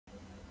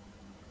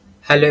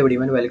Hello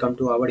everyone, welcome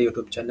to our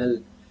YouTube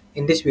channel.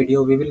 In this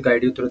video, we will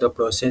guide you through the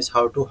process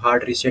how to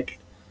hard reset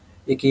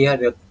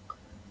Ikea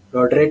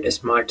Rodret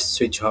Smart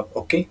Switch Hub.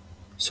 Okay,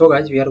 so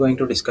guys, we are going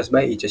to discuss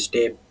by each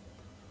step.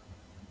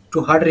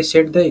 To hard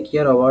reset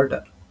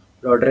the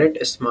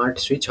Rodret Smart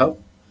Switch Hub,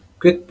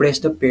 quick press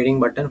the pairing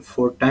button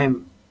 4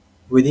 times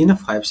within a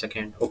 5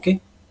 second. Okay,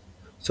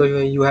 so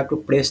you have to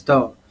press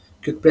the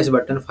quick press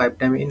button 5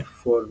 times in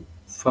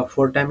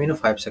 4 times in a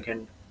 5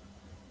 second.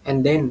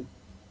 And then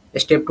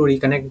step to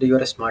reconnect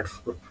your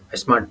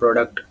smart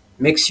product.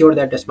 Make sure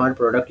that the smart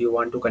product you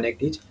want to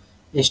connect is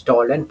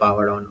installed and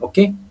powered on.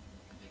 Okay,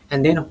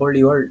 and then hold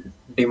your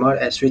dimmer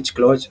and switch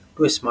close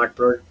to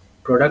a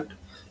product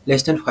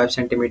less than 5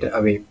 centimeter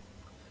away.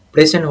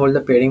 Press and hold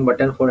the pairing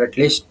button for at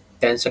least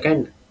 10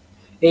 seconds.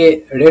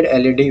 A red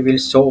LED will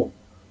show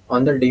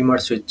on the dimmer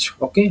switch.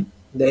 Okay,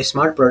 the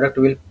smart product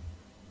will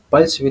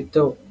pulse with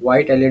the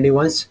white LED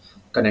once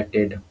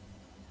connected.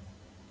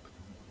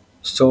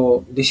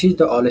 So this is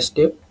the all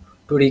step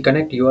to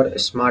reconnect your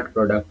smart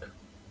product.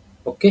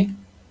 Okay,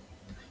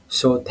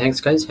 so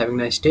thanks guys, having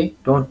a nice day.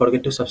 Don't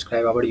forget to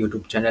subscribe our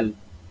YouTube channel.